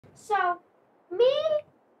So, me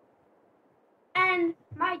and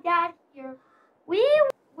my dad here, we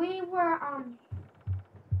were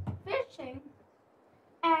fishing,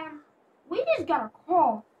 and we just got a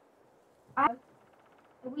call.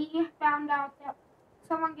 We found out that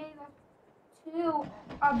someone gave us two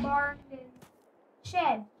abandoned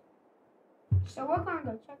sheds. So we're gonna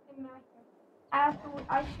go check them out here after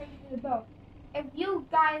I show you the boat. If you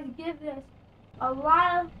guys give this a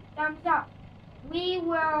lot of thumbs up, we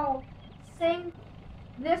will sink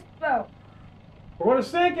this boat. We're going to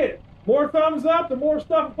sink it. More thumbs up, the more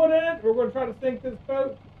stuff we put in it. We're going to try to sink this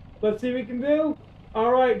boat. Let's see what we can do.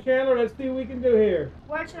 All right, Chandler, let's see what we can do here.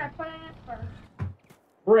 What should I put in it first?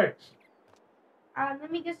 Bricks.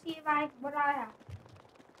 Let me just see what I have.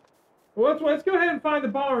 Well, let's go ahead and find the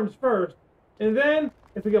barns first. And then,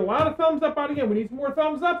 if we get a lot of thumbs up by the end, we need some more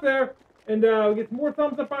thumbs up there. And we get some more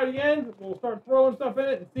thumbs up by the end, we'll start throwing stuff in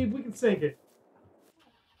it and see if we can sink it.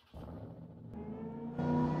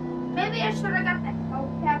 Maybe I should have got that. Oh,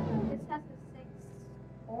 Captain, this has a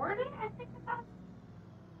 640, I think about.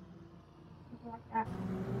 Something like that.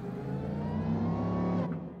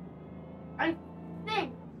 I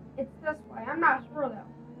think it's this way. I'm not sure though.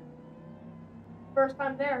 First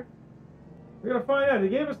time there. We're gonna find out. They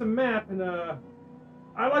gave us a map, and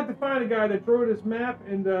I'd like to find a guy that drew this map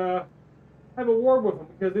and have a word with him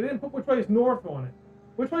because they didn't put which way is north on it.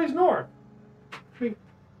 Which way is north? I mean,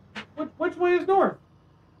 which way is north?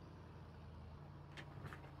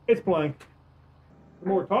 It's blank. The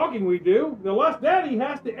more talking we do, the less Daddy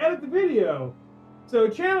has to edit the video. So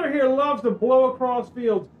Chandler here loves to blow across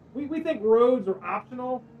fields. We think roads are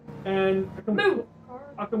optional, and a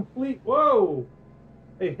complete whoa,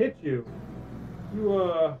 they hit you.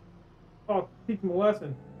 I'll teach them a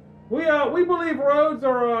lesson. We believe roads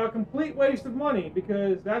are a complete waste of money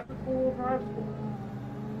because that's what four-wheel drive's for.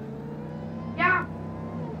 Yeah,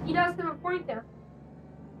 he does have a point there.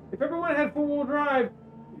 If everyone had four-wheel drive,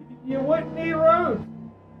 you wouldn't need roads.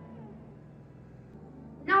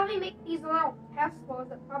 Now they make these little Teslas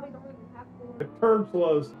that probably don't even have four. The turd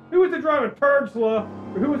slows. Who was to drive a turd slow,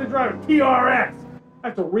 or who was to drive a TRX?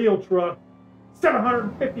 That's a real truck.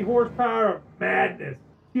 750 horsepower of madness.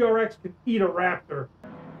 TRX could eat a Raptor.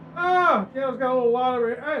 Oh, Jill's got a little lot over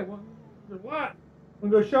here. Hey, well, there's a lot.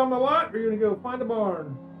 Want to go show them the lot, or are you going to go find a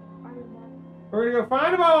barn? Find a barn. We're going to go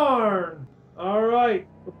find a barn. All right.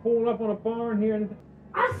 We're pulling up on a barn here.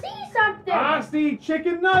 I see something. I see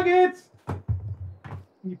chicken nuggets.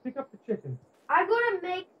 Can you pick up the chicken? I'm going to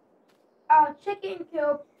make a chicken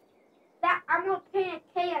coop that I'm going to paint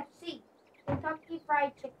KFC. Kentucky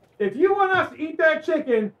Fried Chicken. If you want us to eat that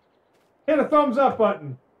chicken, hit a thumbs up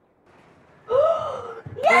button.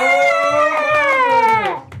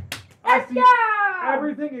 Yeah! Let's go!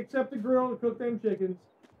 Everything except the grill to cook them chickens.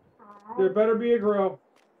 There better be a grill.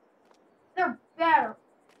 They're better.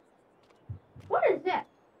 What is this?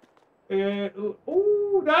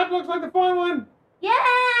 Ooh, that looks like the fun one.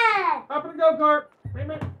 Yeah! Hop in the go-kart. Wait a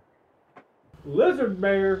minute. Lizard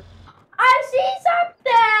bear. I see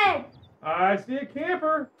something! I see a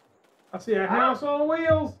camper. I see a house on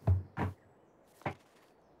wheels.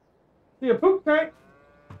 See a poop tank.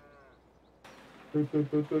 Is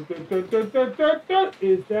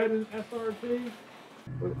that an SRT?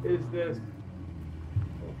 What is this?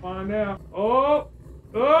 We'll find out. Oh,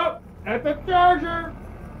 at the charger.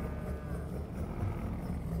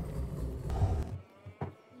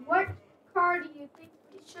 What car do you think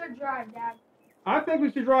we should drive, Dad? I think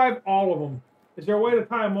we should drive all of them. Is there a way to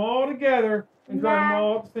tie them all together and drive them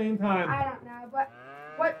all at the same time? I don't know, but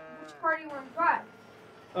which car do you want to drive?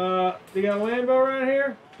 They got a Lambo around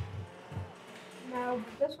here? No,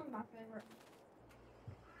 but this one's my favorite.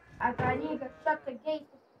 I need to shut the gate.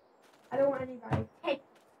 I don't want anybody to take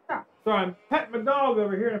stuff. So I'm petting my dog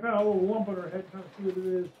over here and I found a little lump on her head trying to see what it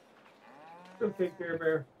is. It's okay, Care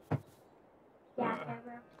Bear. Yeah, Care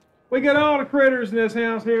Bear. We got all the critters in this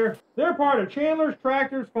house here. They're part of Chandler's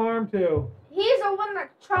Tractor's farm too. He's the one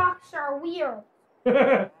that chalks our wheels.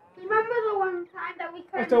 Remember the one time that we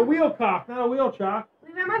couldn't... It's a wheel cock, not a wheel chalk.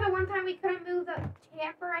 Remember the one time we couldn't move the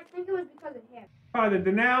camper? I think it was because of him. Probably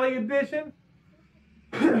the Denali edition.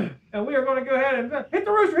 And we are going to go ahead and hit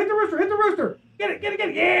the rooster, hit the rooster, hit the rooster. Get it, get it, get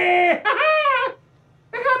it. Yeah! How'd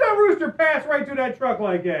that rooster pass right through that truck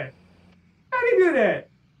like that? How'd he do that?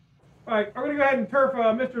 All right, we're going to go ahead and turf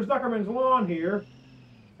Mr. Zuckerman's lawn here.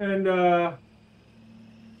 And,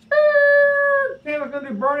 Taylor's going to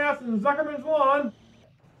do burnouts in Zuckerman's lawn.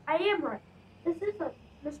 I am right. This is a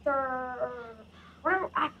Mr.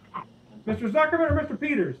 Mr. Zuckerman or Mr.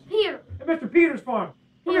 Peters? Peter. At Mr. Peters' farm.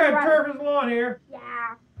 We're going to turf his lawn here.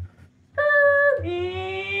 Yeah.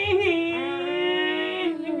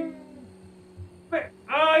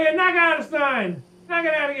 stop sign. Knock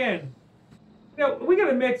it out again. You know, we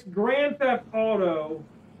gotta mix Grand Theft Auto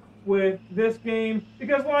with this game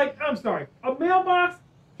because, like, I'm sorry, a mailbox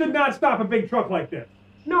should not stop a big truck like this.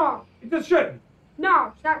 No. It just shouldn't.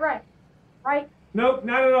 No, it's not right. Right? Nope,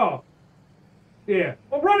 not at all. Yeah.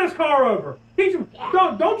 Well, run his car over. Teach him.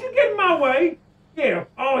 Yeah. Don't you get in my way. Yeah.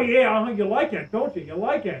 Oh yeah. You like it, don't you? You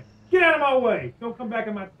like it. Get out of my way. Don't come back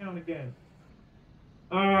in my town again.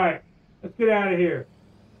 All right. Let's get out of here.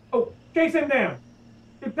 Oh, chase him down.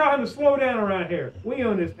 Tell him to slow down around here. We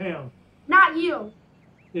own this town. Not you.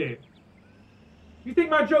 Yeah. You think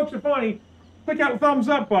my jokes are funny? Click that thumbs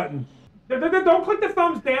up button. Don't click the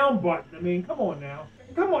thumbs down button. I mean, come on now.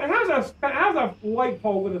 Come on. How's a light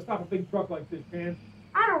pole going to stop a big truck like this, Chan?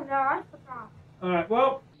 I don't know. I forgot. All right.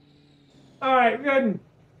 Well. All right. We're going to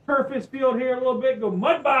turf this field here a little bit. Go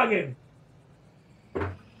mud bogging.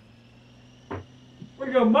 We're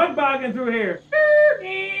going to go mud bogging through here.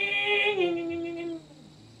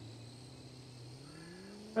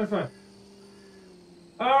 That's fine.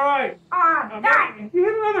 All right. You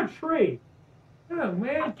hit another tree. Oh,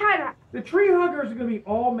 man. The tree huggers are going to be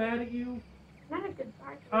all mad at you. Not a good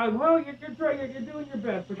driver. Well, you're doing your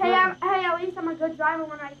best. But hey, at least I'm a good driver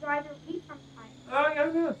when I drive your feet sometimes. Oh,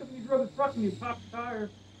 yeah, yeah. Except when you drove the truck and you popped the tire.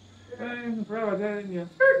 I'm proud about that, didn't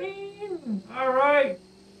you? All right.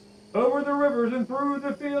 Over the rivers and through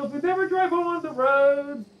the fields. We never drive on the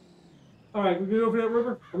roads. All right, we going to go for that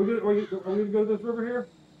river? Are we going to go to this river here?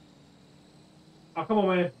 Oh, come on,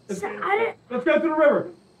 man. Let's go through the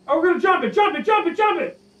river. Oh, we're going to jump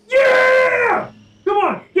it. Yeah! Come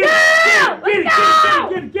on. Get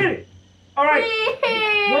it. All right.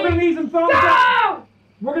 We're going to need some thumbs up.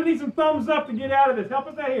 We're going to need some thumbs up to get out of this. Help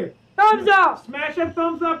us out here. Thumbs up. Smash that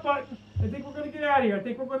thumbs up button. I think we're going to get out of here. I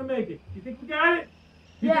think we're going to make it. You think we got it?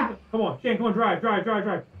 Yeah. Come on, Shane, come on, drive. All right,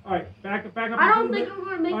 back up. I don't think I'm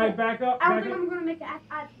going to make it. All right, back up. I don't think I'm going to make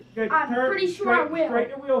it. I'm pretty sure I will.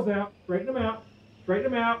 Straighten your wheels out. Straighten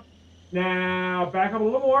them out. Now, back up a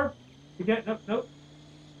little more. You can't, nope.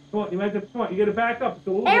 Come on, you got to back up. It's a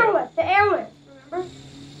little airlift, the airlift, remember?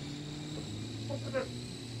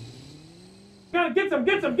 Gotta get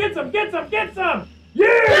some!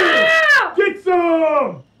 Yeah! Get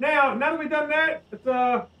some! Now that we've done that,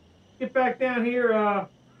 let's get back down here.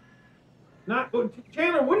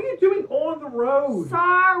 Chandler, what are you doing on the road?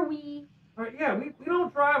 Sorry. All right, yeah, we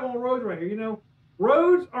don't drive on roads right here. You know,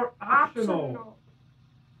 roads are optional.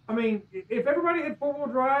 I mean, if everybody had four-wheel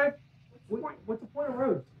drive, what's the point of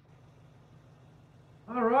roads?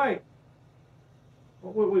 All right.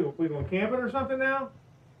 We going camping or something now?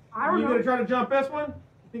 I don't know. You gonna try to jump this one?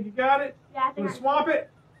 You think you got it? Yeah, I think Gonna swamp it?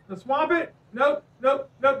 Nope.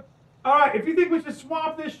 All right, if you think we should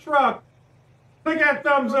swamp this truck, click that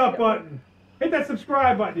thumbs up button. Hit that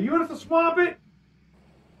subscribe button. You want us to swamp it?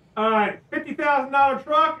 All right, $50,000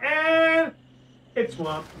 truck, and it's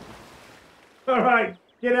swamped. All right,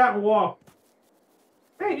 get out and walk.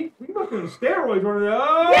 Hey, you must be on steroids running there.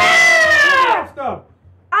 Oh, yeah! That stuff.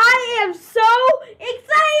 I am so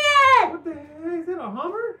excited! What the heck? Is that a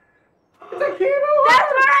Hummer? It's a Cano? That's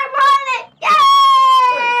where I want it!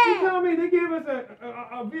 Yay! You tell me they gave us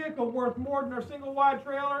a vehicle worth more than our single wide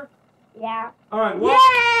trailer? Yeah. All right, well. Yay!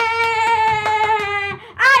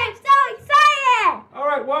 I am so excited! All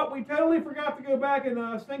right, well, we totally forgot to go back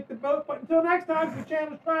and sink the boat. But until next time, for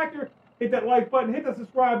Chandler's Tractor, hit that like button, hit the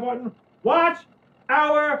subscribe button. Watch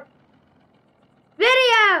our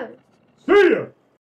videos! See ya!